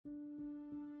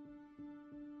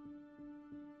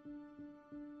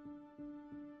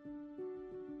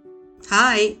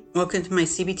Hi, welcome to my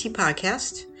CBT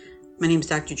podcast. My name is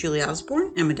Dr. Julie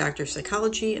Osborne. I'm a doctor of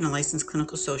psychology and a licensed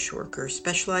clinical social worker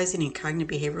specializing in cognitive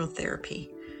behavioral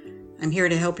therapy. I'm here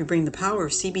to help you bring the power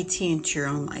of CBT into your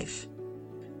own life.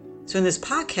 So in this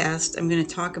podcast, I'm going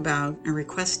to talk about a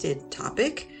requested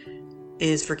topic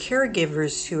is for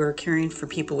caregivers who are caring for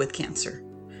people with cancer.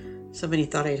 Somebody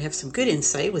thought I'd have some good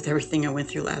insight with everything I went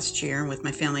through last year and with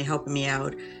my family helping me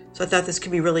out. So I thought this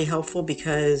could be really helpful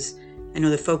because I know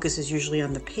the focus is usually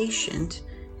on the patient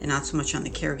and not so much on the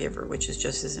caregiver, which is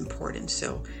just as important.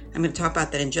 So I'm going to talk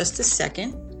about that in just a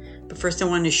second. But first I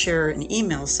wanted to share an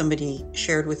email somebody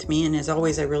shared with me. And as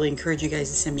always, I really encourage you guys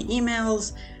to send me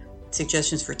emails,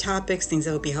 suggestions for topics, things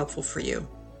that would be helpful for you.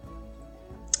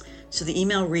 So the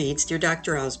email reads, Dear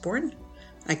Dr. Osborne,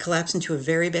 I collapsed into a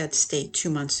very bad state 2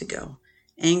 months ago.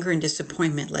 Anger and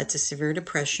disappointment led to severe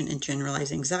depression and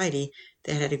generalized anxiety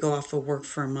that I had to go off of work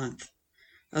for a month.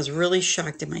 I was really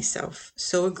shocked at myself,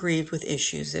 so aggrieved with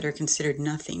issues that are considered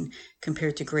nothing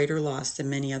compared to greater loss than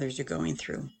many others are going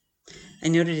through. I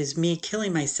noted as me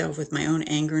killing myself with my own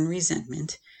anger and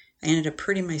resentment. I ended up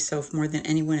hurting myself more than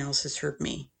anyone else has hurt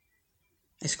me.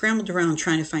 I scrambled around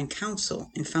trying to find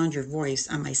counsel and found your voice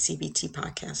on my CBT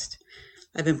podcast.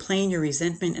 I've been playing your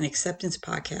resentment and acceptance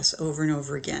podcast over and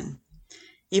over again.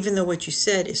 Even though what you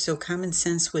said is so common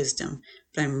sense wisdom,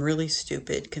 but I'm really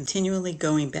stupid, continually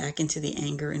going back into the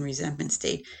anger and resentment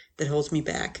state that holds me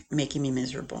back, making me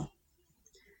miserable.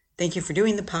 Thank you for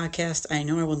doing the podcast. I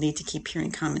know I will need to keep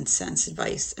hearing common sense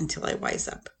advice until I wise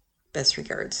up. Best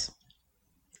regards.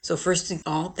 So first of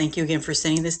all, thank you again for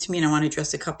sending this to me. And I want to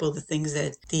address a couple of the things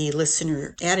that the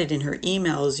listener added in her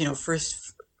emails.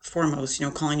 First foremost,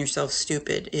 calling yourself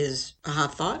stupid is a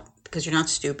hot thought because you're not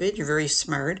stupid. You're very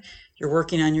smart. You're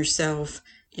working on yourself.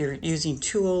 You're using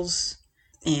tools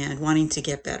and wanting to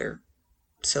get better.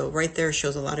 So right there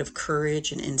shows a lot of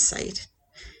courage and insight.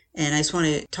 And I just want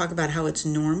to talk about how it's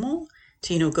normal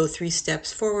to, go 3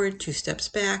 steps forward, 2 steps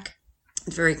back.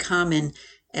 It's very common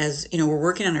as, we're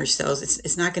working on ourselves.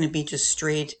 It's not going to be just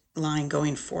straight line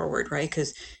going forward, right?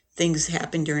 Because things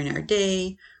happen during our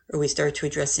day, or we start to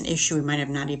address an issue we might have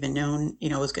not even known,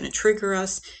 was going to trigger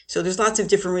us. So there's lots of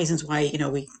different reasons why,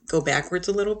 we go backwards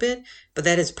a little bit, but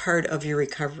that is part of your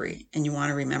recovery. And you want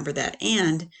to remember that.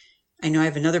 And I know I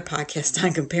have another podcast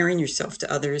on comparing yourself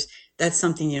to others. That's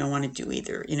something you don't want to do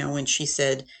either. When she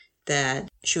said that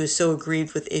she was so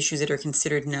aggrieved with issues that are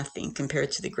considered nothing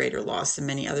compared to the greater loss that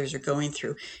many others are going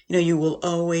through. You will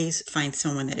always find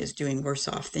someone that is doing worse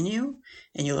off than you,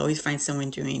 and you'll always find someone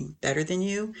doing better than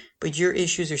you, but your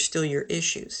issues are still your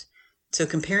issues. So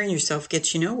comparing yourself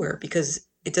gets you nowhere because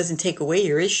it doesn't take away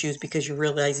your issues because you're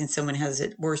realizing someone has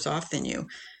it worse off than you.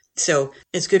 So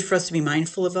it's good for us to be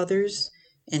mindful of others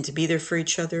and to be there for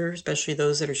each other, especially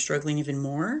those that are struggling even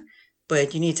more,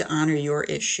 but you need to honor your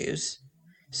issues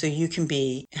so you can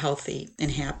be healthy and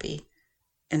happy.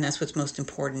 And that's what's most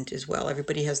important as well.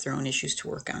 Everybody has their own issues to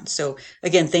work on. So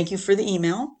again, thank you for the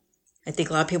email. I think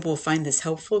a lot of people will find this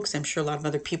helpful because I'm sure a lot of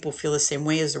other people feel the same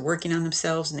way as they're working on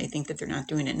themselves and they think that they're not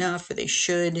doing enough or they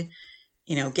should,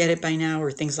 get it by now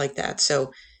or things like that.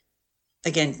 So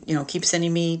again, keep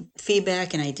sending me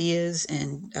feedback and ideas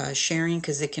and sharing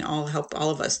because it can all help all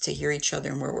of us to hear each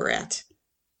other and where we're at.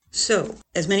 So,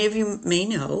 as many of you may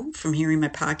know from hearing my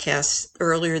podcast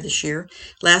earlier this year,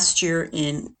 last year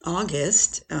in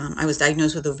August, I was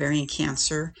diagnosed with ovarian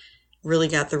cancer, really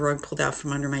got the rug pulled out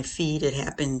from under my feet. It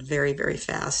happened very, very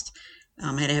fast.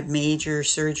 I had to have major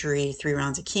surgery, 3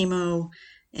 rounds of chemo,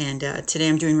 and today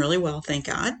I'm doing really well, thank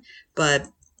God. But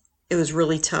it was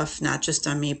really tough, not just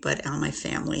on me, but on my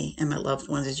family and my loved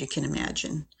ones, as you can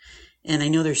imagine. And I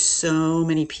know there's so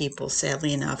many people,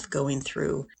 sadly enough, going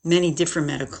through many different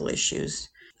medical issues,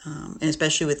 and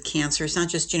especially with cancer. It's not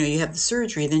just, you have the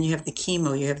surgery, then you have the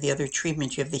chemo, you have the other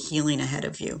treatment, you have the healing ahead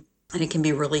of you. And it can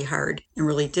be really hard and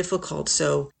really difficult.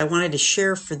 So I wanted to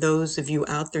share for those of you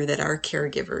out there that are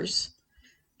caregivers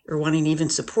or wanting to even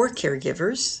support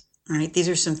caregivers. All right, these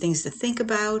are some things to think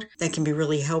about that can be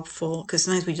really helpful because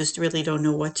sometimes we just really don't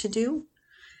know what to do.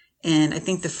 And I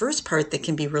think the first part that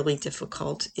can be really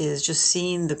difficult is just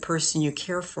seeing the person you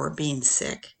care for being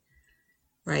sick,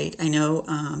 right? I know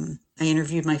I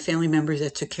interviewed my family members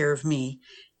that took care of me,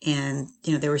 and,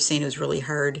 they were saying it was really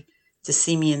hard to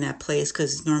see me in that place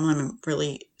because normally I'm a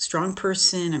really strong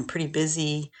person. I'm pretty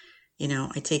busy.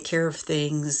 I take care of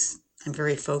things. I'm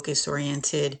very focus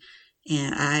oriented,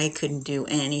 and I couldn't do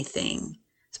anything,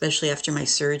 especially after my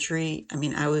surgery.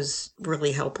 I was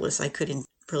really helpless. I couldn't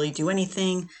really do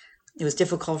anything. It was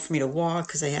difficult for me to walk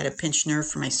because I had a pinched nerve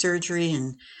from my surgery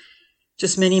and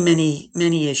just many, many,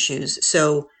 many issues.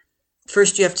 So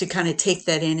first you have to kind of take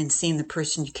that in and seeing the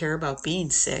person you care about being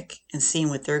sick and seeing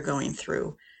what they're going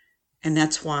through. And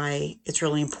that's why it's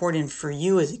really important for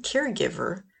you as a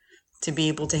caregiver to be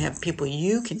able to have people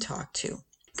you can talk to.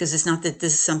 Because it's not that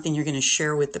this is something you're going to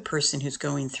share with the person who's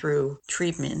going through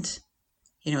treatment.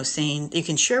 Saying you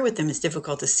can share with them it's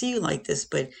difficult to see you like this,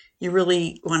 but you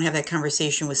really want to have that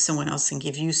conversation with someone else and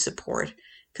give you support,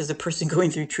 because the person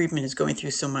going through treatment is going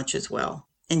through so much as well.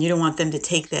 And you don't want them to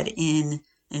take that in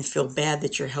and feel bad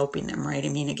that you're helping them, right? I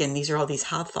mean, again, these are all these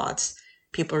hot thoughts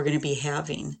people are going to be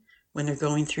having when they're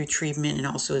going through treatment and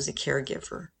also as a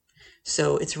caregiver.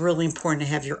 So it's really important to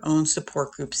have your own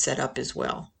support group set up as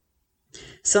well.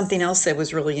 Something else that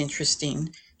was really interesting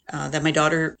that my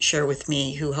daughter shared with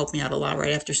me, who helped me out a lot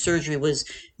right after surgery, was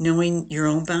knowing your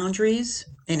own boundaries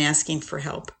and asking for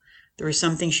help. There were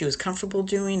some things she was comfortable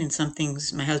doing and some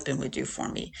things my husband would do for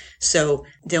me. So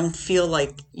don't feel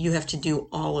like you have to do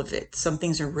all of it. Some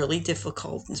things are really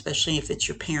difficult, especially if it's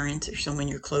your parent or someone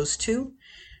you're close to.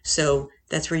 So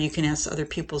that's where you can ask other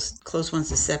people's close ones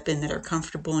to step in that are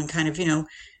comfortable and kind of,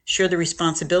 share the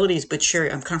responsibilities, but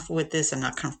share, I'm comfortable with this, I'm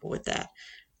not comfortable with that.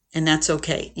 And that's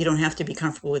okay. You don't have to be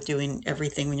comfortable with doing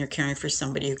everything when you're caring for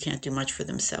somebody who can't do much for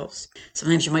themselves.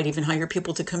 Sometimes you might even hire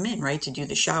people to come in, right, to do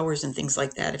the showers and things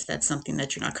like that. If that's something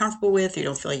that you're not comfortable with, you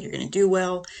don't feel like you're going to do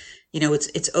well,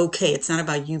 it's okay. It's not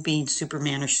about you being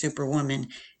Superman or Superwoman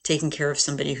taking care of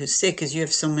somebody who's sick, because you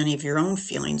have so many of your own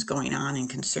feelings going on and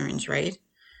concerns, right?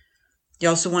 You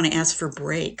also want to ask for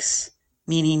breaks,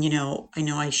 meaning, I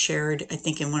know I shared, I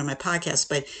think in one of my podcasts,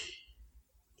 but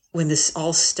when this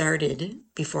all started,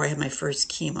 before I had my first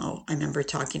chemo, I remember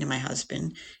talking to my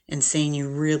husband and saying, you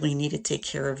really need to take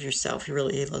care of yourself. He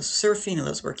really loves surfing, he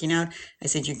loves working out. I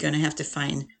said, you're going to have to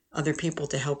find other people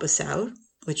to help us out,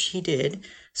 which he did.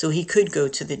 So he could go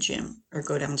to the gym or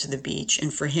go down to the beach,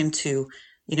 and for him to,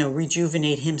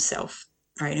 rejuvenate himself.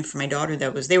 Right. And for my daughter,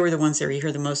 they were the ones that were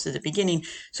here the most at the beginning.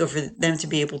 So for them to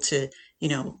be able to,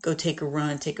 go take a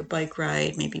run, take a bike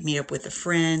ride, maybe meet up with a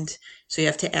friend. So you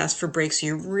have to ask for breaks. So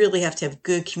you really have to have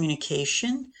good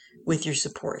communication with your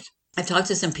support. I've talked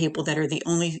to some people that are the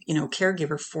only,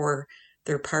 caregiver for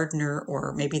their partner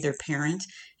or maybe their parent.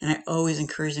 And I always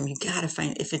encourage them, you got to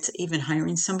find, if it's even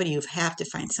hiring somebody, you have to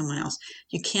find someone else.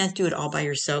 You can't do it all by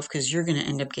yourself, because you're going to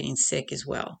end up getting sick as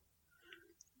well.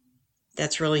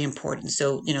 That's really important.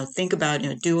 So, think about,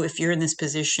 if you're in this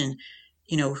position,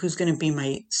 who's going to be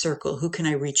my circle? Who can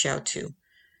I reach out to?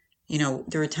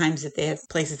 There were times that they had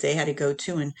places they had to go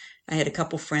to, and I had a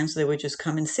couple friends that would just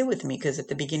come and sit with me, because at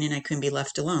the beginning I couldn't be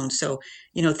left alone. So,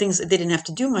 things they didn't have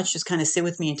to do much, just kind of sit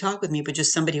with me and talk with me, but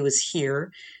just somebody was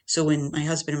here. So when my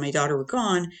husband and my daughter were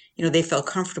gone, they felt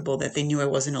comfortable that they knew I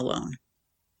wasn't alone.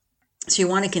 So you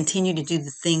want to continue to do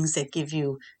the things that give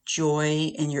you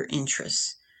joy and your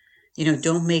interests.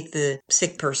 Don't make the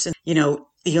sick person,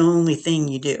 the only thing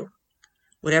you do.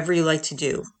 Whatever you like to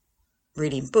do,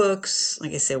 reading books,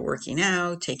 like I said, working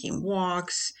out, taking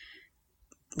walks,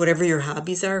 whatever your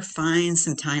hobbies are, find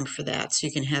some time for that so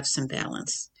you can have some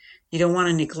balance. You don't want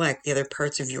to neglect the other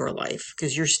parts of your life,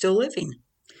 because you're still living.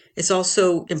 It's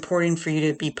also important for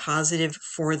you to be positive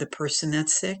for the person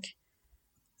that's sick,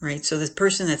 right? So this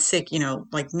person that's sick,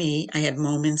 like me, I had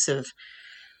moments of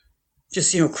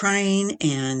just, crying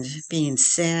and being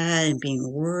sad and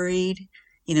being worried.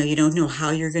 You don't know how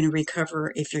you're going to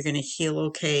recover, if you're going to heal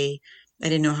okay. I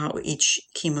didn't know how each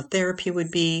chemotherapy would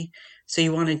be. So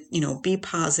you want to, be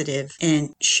positive and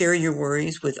share your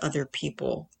worries with other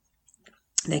people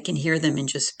that can hear them and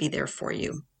just be there for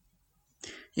you.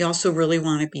 You also really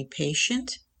want to be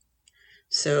patient.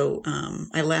 So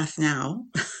I laugh now,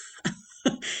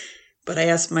 but I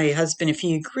asked my husband if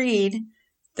he agreed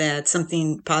that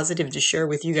something positive to share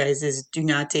with you guys is do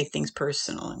not take things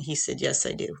personal. And he said, yes,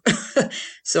 I do.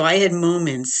 So I had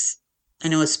moments, I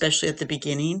know, especially at the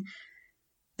beginning,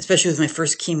 especially with my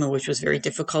first chemo, which was very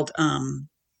difficult,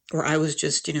 where I was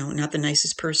just, not the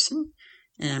nicest person.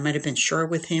 And I might have been short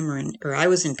with him, or I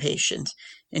was impatient.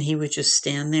 And he would just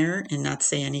stand there and not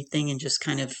say anything and just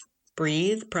kind of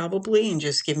breathe, probably, and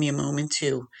just give me a moment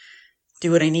to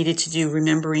do what I needed to do,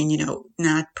 remembering,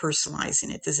 not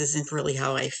personalizing it. This isn't really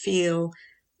how I feel.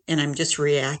 And I'm just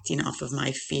reacting off of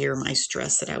my fear, my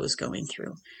stress that I was going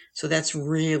through. So that's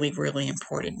really, really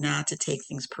important, not to take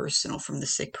things personal from the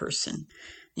sick person.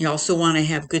 You also want to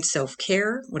have good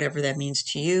self-care, whatever that means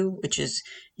to you, which is,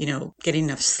 getting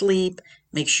enough sleep,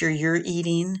 make sure you're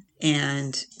eating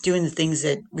and doing the things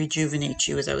that rejuvenate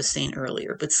you, as I was saying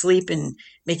earlier. But sleep and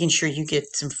making sure you get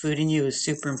some food in you is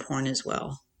super important as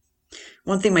well.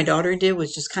 One thing my daughter did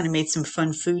was just kind of made some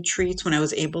fun food treats when I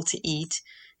was able to eat.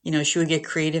 She would get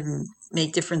creative and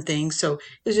make different things. So it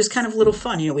was just kind of a little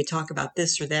fun. We talk about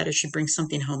this or that, or she brings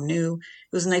something home new.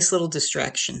 It was a nice little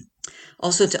distraction.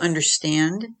 Also, to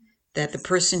understand that the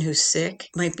person who's sick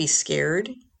might be scared,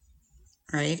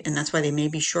 right? And that's why they may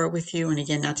be short with you. And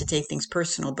again, not to take things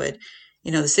personal, but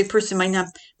the sick person might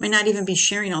not even be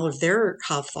sharing all of their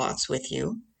health thoughts with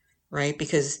you, right?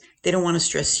 Because they don't want to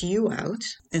stress you out.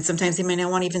 And sometimes they might not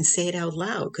want to even say it out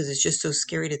loud because it's just so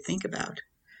scary to think about.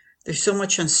 There's so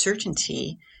much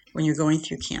uncertainty when you're going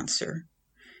through cancer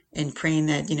and praying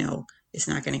that, it's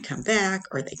not going to come back,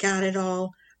 or they got it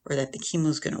all, or that the chemo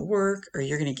is going to work, or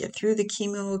you're going to get through the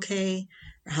chemo okay,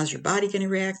 or how's your body going to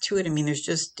react to it? I mean, there's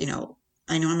just,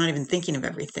 I know I'm not even thinking of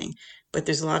everything, but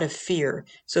there's a lot of fear.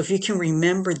 So if you can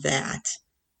remember that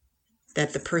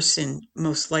the person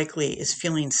most likely is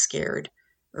feeling scared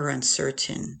or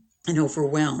uncertain and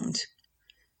overwhelmed,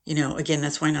 again,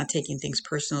 that's why not taking things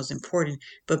personal is important,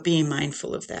 but being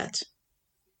mindful of that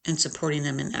and supporting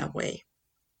them in that way.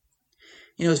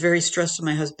 It was very stressful.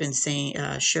 My husband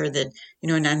shared that,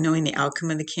 not knowing the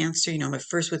outcome of the cancer,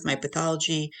 first with my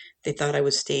pathology, they thought I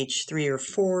was stage 3 or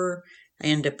 4. I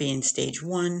ended up being stage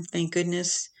 1, thank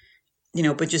goodness,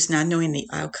 but just not knowing the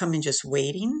outcome and just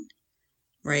waiting,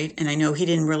 right? And I know he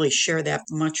didn't really share that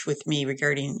much with me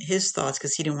regarding his thoughts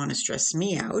because he didn't want to stress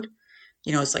me out.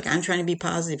 It's like I'm trying to be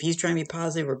positive, he's trying to be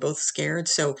positive, we're both scared.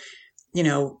 So,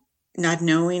 not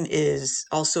knowing is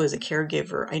also, as a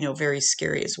caregiver, I know, very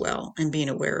scary as well, and being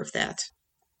aware of that.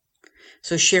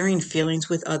 So sharing feelings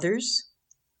with others,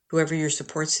 whoever your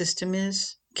support system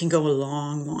is, can go a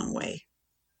long, long way.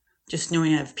 Just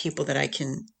knowing I have people that I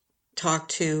can talk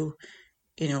to,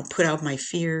 put out my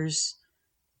fears,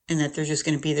 and that they're just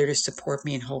going to be there to support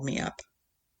me and hold me up.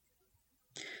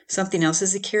 Something else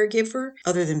as a caregiver,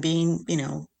 other than being,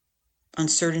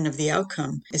 uncertain of the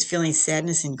outcome, is feeling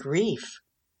sadness and grief.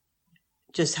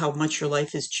 Just how much your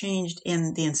life has changed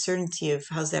and the uncertainty of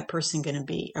how's that person going to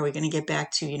be. Are we going to get back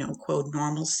to, quote,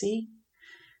 normalcy?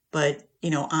 But,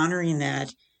 honoring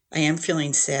that I am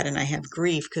feeling sad and I have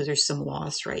grief because there's some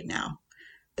loss right now,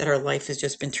 that our life has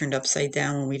just been turned upside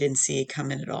down when we didn't see it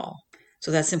coming at all. So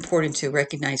that's important to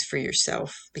recognize for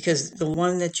yourself, because the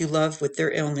one that you love with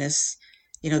their illness,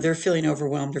 they're feeling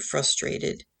overwhelmed or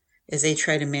frustrated as they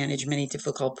try to manage many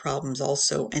difficult problems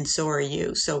also, and so are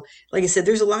you. So, like I said,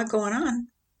 there's a lot going on.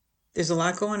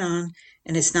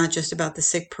 And it's not just about the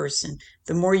sick person.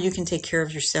 The more you can take care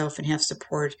of yourself and have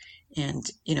support and,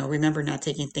 remember not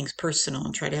taking things personal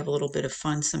and try to have a little bit of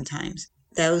fun sometimes.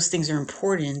 Those things are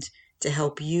important to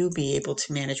help you be able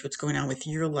to manage what's going on with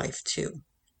your life too,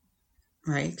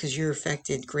 right? Because you're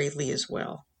affected greatly as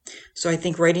well. So I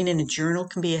think writing in a journal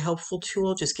can be a helpful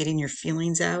tool, just getting your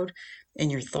feelings out and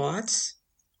your thoughts.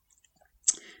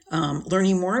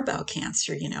 Learning more about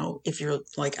cancer, if you're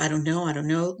like, I don't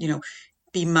know,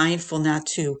 be mindful not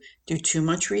to do too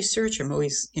much research. I'm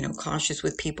always, cautious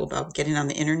with people about getting on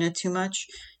the internet too much.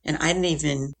 And I didn't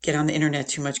even get on the internet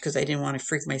too much because I didn't want to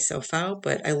freak myself out,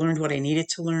 but I learned what I needed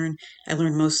to learn. I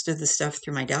learned most of the stuff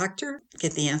through my doctor,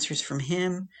 get the answers from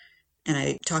him. And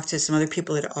I talked to some other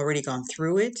people that had already gone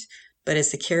through it. But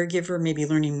as the caregiver, maybe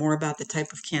learning more about the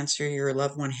type of cancer your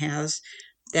loved one has,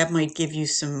 that might give you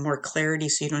some more clarity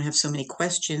so you don't have so many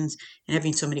questions. And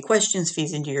having so many questions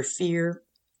feeds into your fear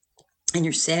and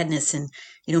your sadness. And,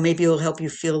 maybe it'll help you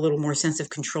feel a little more sense of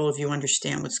control if you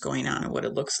understand what's going on and what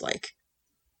it looks like.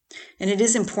 And it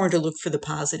is important to look for the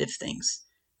positive things,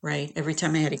 right? Every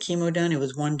time I had a chemo done, it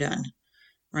was one done,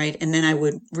 right? And then I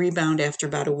would rebound after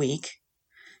about a week.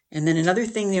 And then another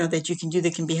thing, that you can do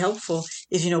that can be helpful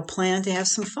is, plan to have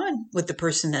some fun with the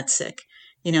person that's sick.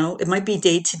 It might be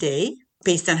day to day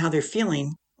based on how they're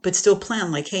feeling, but still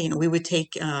plan like, hey, we would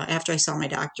take, after I saw my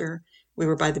doctor, we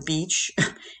were by the beach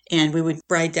and we would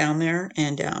ride down there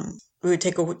and we would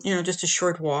take just a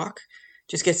short walk,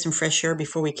 just get some fresh air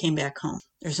before we came back home.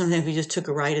 Or sometimes we just took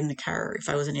a ride in the car if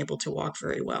I wasn't able to walk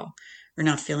very well or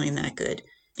not feeling that good,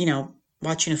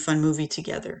 watching a fun movie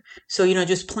together. So,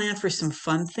 just plan for some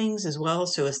fun things as well.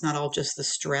 So it's not all just the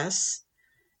stress.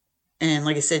 And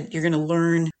like I said, you're going to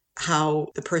learn how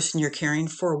the person you're caring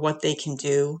for, what they can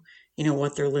do,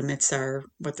 what their limits are,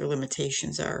 what their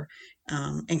limitations are,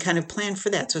 and kind of plan for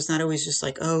that. So it's not always just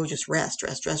like, oh, just rest.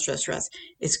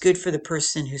 It's good for the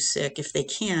person who's sick, if they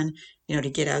can, to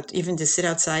get out, even to sit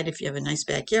outside if you have a nice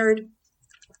backyard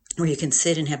where you can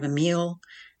sit and have a meal,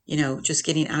 just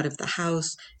getting out of the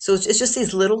house. So it's just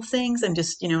these little things. I'm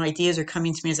just, ideas are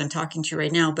coming to me as I'm talking to you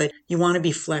right now, but you want to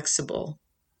be flexible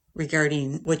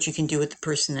regarding what you can do with the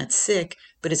person that's sick,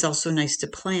 but it's also nice to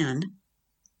plan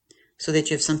so that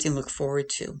you have something to look forward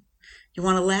to. You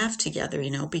want to laugh together,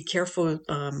 be careful,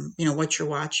 what you're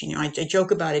watching. I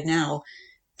joke about it now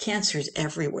cancer is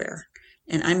everywhere.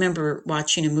 And I remember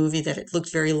watching a movie that it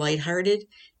looked very lighthearted,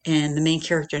 and the main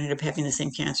character ended up having the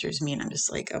same cancer as me. And I'm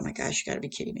just like, oh my gosh, you got to be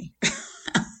kidding me.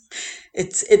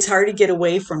 It's hard to get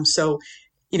away from. So,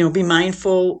 be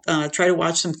mindful, try to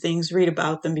watch some things, read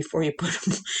about them before you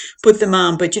put them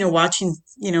on. But, watching,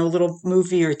 a little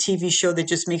movie or TV show that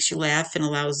just makes you laugh and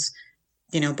allows,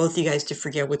 both of you guys to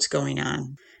forget what's going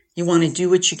on. You want to do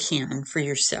what you can for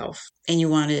yourself, and you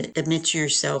want to admit to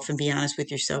yourself and be honest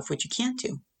with yourself what you can't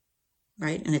do,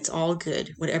 right? And it's all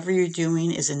good. Whatever you're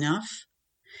doing is enough.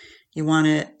 You want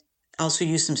to also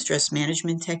use some stress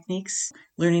management techniques.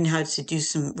 Learning how to do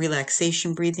some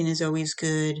relaxation breathing is always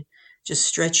good. Just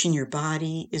stretching your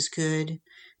body is good.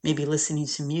 Maybe listening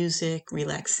to music,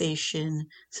 relaxation,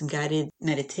 some guided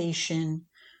meditation.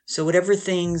 So whatever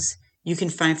things you can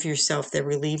find for yourself that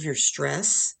relieve your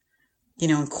stress,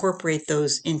 incorporate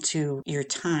those into your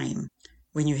time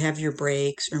when you have your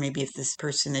breaks, or maybe if this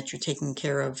person that you're taking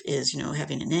care of is,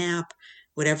 having a nap,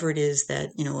 whatever it is that,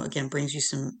 again, brings you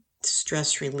some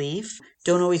stress relief.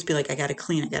 Don't always be like, I got to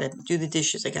clean, I got to do the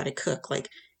dishes, I got to cook. Like,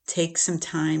 take some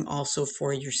time also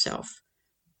for yourself.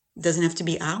 It doesn't have to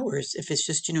be hours. If it's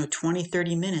just, 20,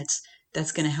 30 minutes,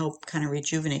 that's going to help kind of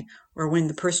rejuvenate. Or when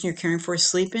the person you're caring for is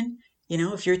sleeping,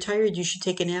 if you're tired, you should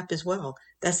take a nap as well.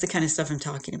 That's the kind of stuff I'm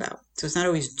talking about. So it's not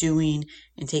always doing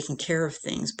and taking care of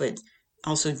things, but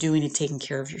also doing and taking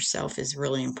care of yourself is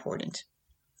really important.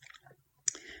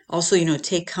 Also,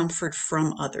 take comfort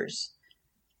from others.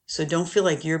 So don't feel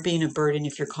like you're being a burden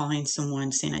if you're calling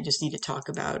someone saying, I just need to talk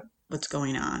about what's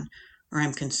going on, or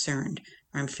I'm concerned,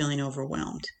 or I'm feeling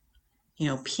overwhelmed.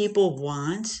 People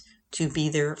want to be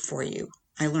there for you.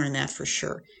 I learned that for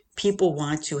sure. People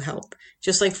want to help,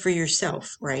 just like for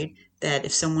yourself, right? That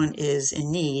if someone is in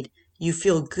need, you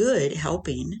feel good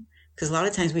helping, because a lot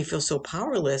of times we feel so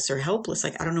powerless or helpless,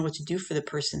 like I don't know what to do for the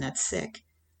person that's sick.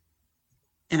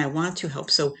 And I want to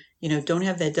help. So, don't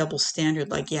have that double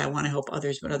standard, like, yeah, I want to help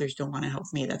others, but others don't want to help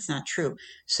me. That's not true.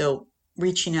 So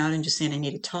reaching out and just saying, I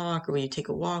need to talk, or will you take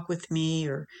a walk with me,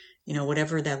 or,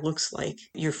 whatever that looks like.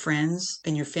 Your friends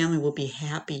and your family will be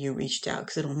happy you reached out,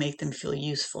 because it'll make them feel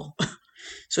useful.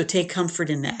 So take comfort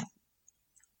in that.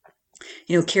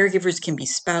 Caregivers can be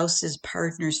spouses,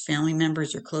 partners, family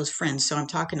members, or close friends. So I'm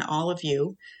talking to all of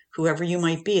you, whoever you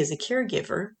might be as a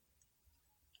caregiver.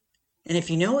 And if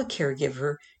you know a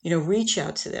caregiver, reach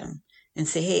out to them and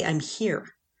say, hey, I'm here.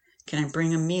 Can I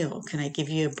bring a meal? Can I give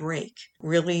you a break?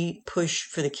 Really push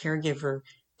for the caregiver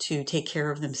to take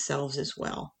care of themselves as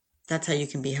well. That's how you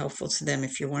can be helpful to them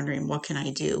if you're wondering, what can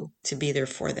I do to be there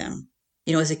for them?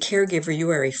 As a caregiver, you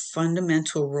are a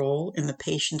fundamental role in the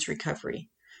patient's recovery.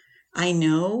 I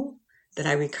know that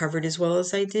I recovered as well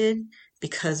as I did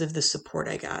because of the support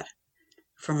I got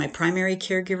from my primary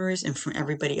caregivers and from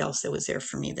everybody else that was there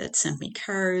for me, that sent me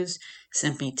cards,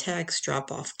 sent me texts,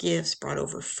 dropped off gifts, brought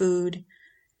over food,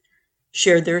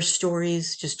 shared their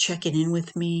stories, just checking in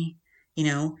with me.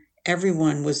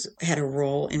 Everyone had a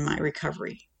role in my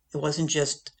recovery. It wasn't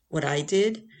just what I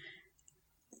did.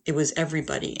 It was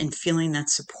everybody. And feeling that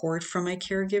support from my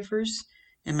caregivers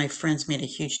and my friends made a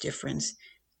huge difference.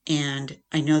 And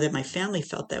I know that my family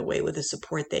felt that way with the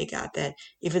support they got, that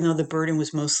even though the burden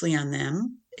was mostly on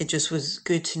them, it just was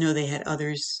good to know they had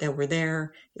others that were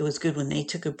there. It was good when they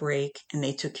took a break and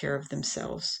they took care of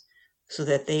themselves so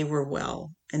that they were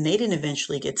well. And they didn't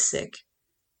eventually get sick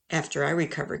after I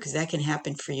recovered, because that can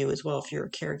happen for you as well if you're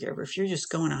a caregiver. If you're just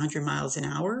going 100 miles an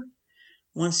hour,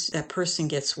 once that person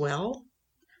gets well,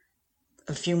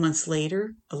 a few months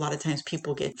later, a lot of times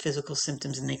people get physical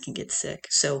symptoms and they can get sick.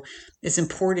 So it's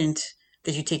important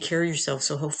that you take care of yourself,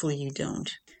 so hopefully you don't.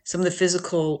 Some of the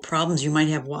physical problems you might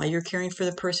have while you're caring for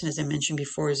the person, as I mentioned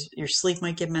before, is your sleep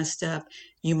might get messed up.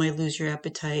 You might lose your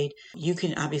appetite. You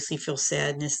can obviously feel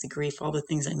sadness, the grief, all the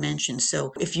things I mentioned.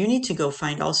 So if you need to go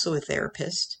find also a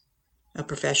therapist, a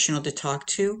professional to talk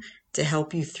to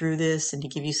help you through this and to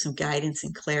give you some guidance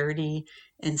and clarity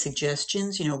and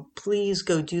suggestions, please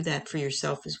go do that for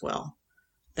yourself as well.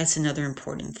 That's another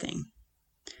important thing.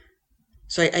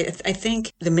 So I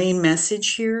think the main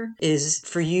message here is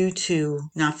for you to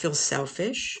not feel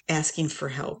selfish asking for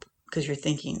help, because you're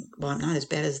thinking, well, I'm not as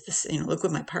bad as this, look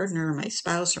what my partner or my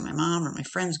spouse or my mom or my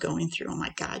friend's going through. Oh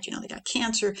my God, they got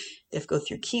cancer, they have to go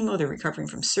through chemo, they're recovering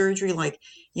from surgery.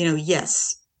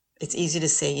 Yes, it's easy to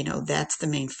say, that's the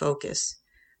main focus.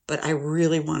 But I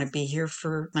really want to be here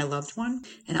for my loved one.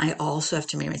 And I also have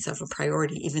to make myself a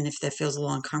priority, even if that feels a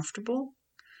little uncomfortable.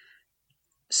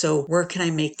 So where can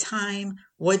I make time?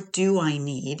 What do I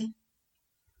need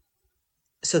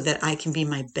so that I can be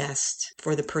my best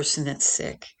for the person that's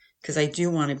sick? Because I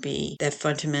do want to be that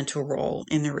fundamental role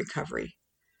in their recovery.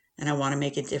 and I want to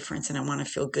make a difference and I want to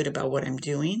feel good about what I'm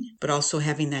doing, but also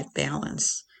having that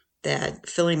balance, that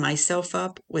filling myself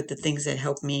up with the things that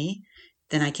help me,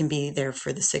 then I can be there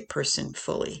for the sick person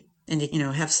fully. And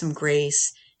to, have some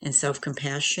grace and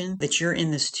self-compassion that you're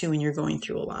in this too and you're going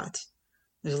through a lot.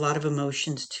 There's a lot of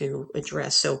emotions to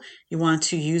address. So you want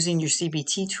to, using your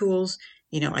CBT tools,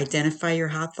 identify your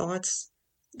hot thoughts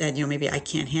that, maybe I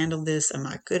can't handle this. I'm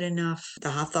not good enough.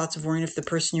 The hot thoughts of worrying if the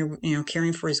person you're,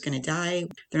 caring for is going to die.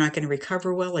 They're not going to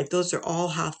recover well. Like those are all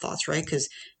hot thoughts, right? Because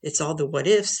it's all the what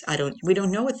ifs. We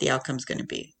don't know what the outcome's going to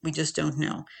be. We just don't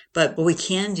know. But what we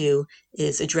can do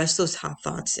is address those hot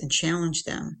thoughts and challenge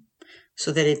them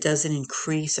so that it doesn't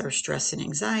increase our stress and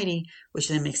anxiety, which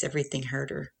then makes everything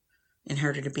harder and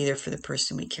harder to be there for the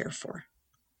person we care for.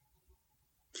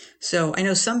 So I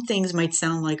know some things might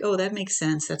sound like, oh, that makes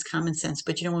sense. That's common sense.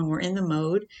 But when we're in the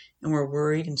mode and we're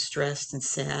worried and stressed and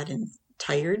sad and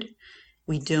tired,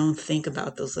 we don't think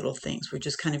about those little things. We're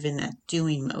just kind of in that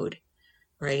doing mode,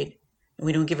 right? And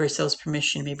we don't give ourselves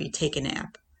permission to maybe take a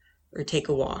nap or take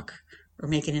a walk or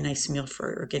making a nice meal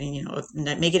or getting,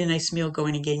 making a nice meal,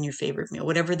 going and getting your favorite meal,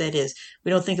 whatever that is.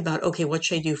 We don't think about, okay, what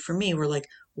should I do for me? We're like,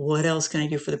 what else can I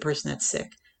do for the person that's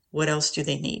sick? What else do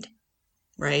they need?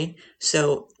 Right?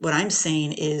 So what I'm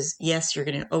saying is, yes, you're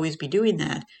going to always be doing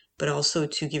that, but also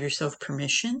to give yourself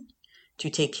permission to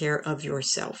take care of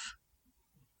yourself.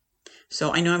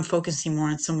 So I know I'm focusing more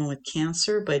on someone with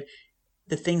cancer, but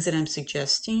the things that I'm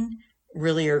suggesting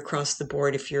really are across the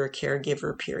board if you're a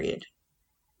caregiver, period.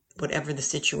 Whatever the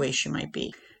situation might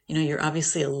be. You're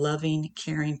obviously a loving,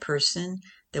 caring person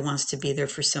that wants to be there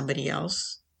for somebody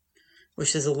else,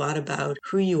 which is a lot about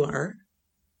who you are,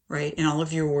 right? And all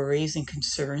of your worries and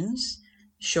concerns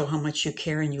show how much you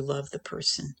care and you love the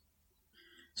person.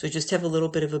 So just have a little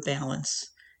bit of a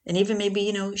balance. And even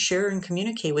maybe, share and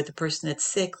communicate with the person that's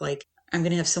sick. Like, I'm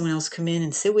going to have someone else come in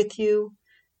and sit with you.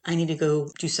 I need to go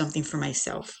do something for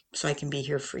myself so I can be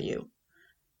here for you,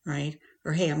 right?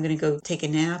 Or, hey, I'm going to go take a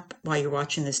nap while you're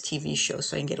watching this TV show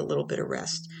so I can get a little bit of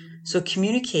rest. So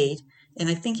communicate. And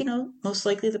I think, most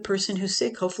likely the person who's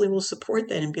sick hopefully will support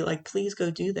that and be like, please go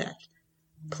do that.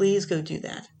 Please go do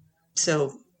that.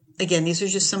 So again, these are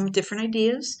just some different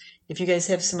ideas. If you guys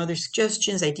have some other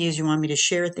suggestions, ideas you want me to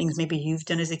share, things maybe you've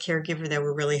done as a caregiver that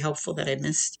were really helpful that I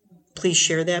missed, please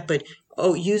share that. But,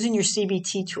 using your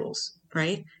CBT tools,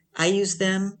 right? I use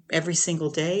them every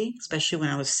single day, especially when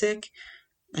I was sick.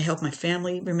 I help my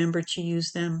family remember to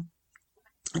use them,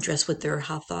 address what their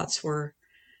hot thoughts were,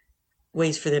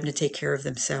 ways for them to take care of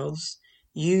themselves.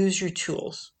 Use your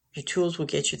tools. Your tools will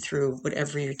get you through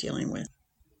whatever you're dealing with.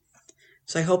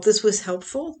 So I hope this was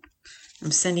helpful.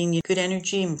 I'm sending you good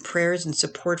energy and prayers and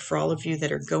support for all of you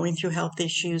that are going through health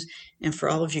issues and for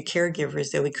all of you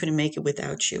caregivers that we couldn't make it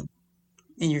without you.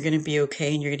 And you're going to be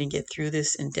okay and you're going to get through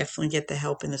this and definitely get the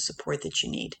help and the support that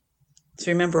you need. So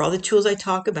remember, all the tools I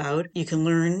talk about, you can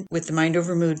learn with the Mind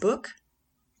Over Mood book.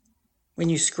 When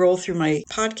you scroll through my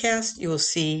podcast, you will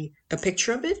see a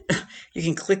picture of it. You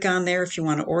can click on there if you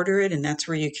want to order it, and that's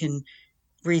where you can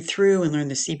read through and learn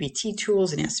the CBT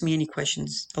tools and ask me any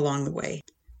questions along the way.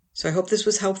 So I hope this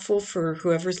was helpful for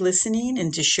whoever's listening,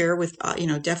 and to share with,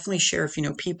 definitely share if you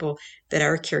know people that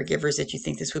are caregivers that you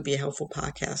think this would be a helpful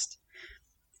podcast.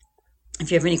 If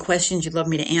you have any questions you'd love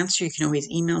me to answer, you can always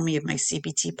email me at my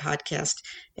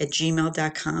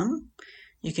cbtpodcast@gmail.com.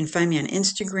 You can find me on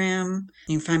Instagram.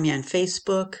 You can find me on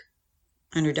Facebook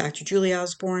under Dr. Julie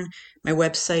Osborne. My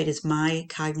website is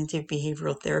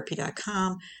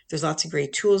mycognitivebehavioraltherapy.com. There's lots of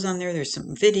great tools on there. There's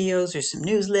some videos. There's some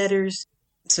newsletters.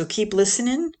 So keep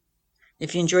listening.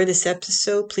 If you enjoyed this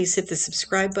episode, please hit the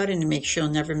subscribe button to make sure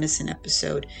you'll never miss an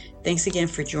episode. Thanks again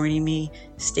for joining me.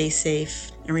 Stay safe.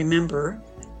 And remember,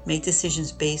 make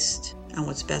decisions based on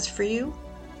what's best for you,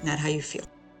 not how you feel.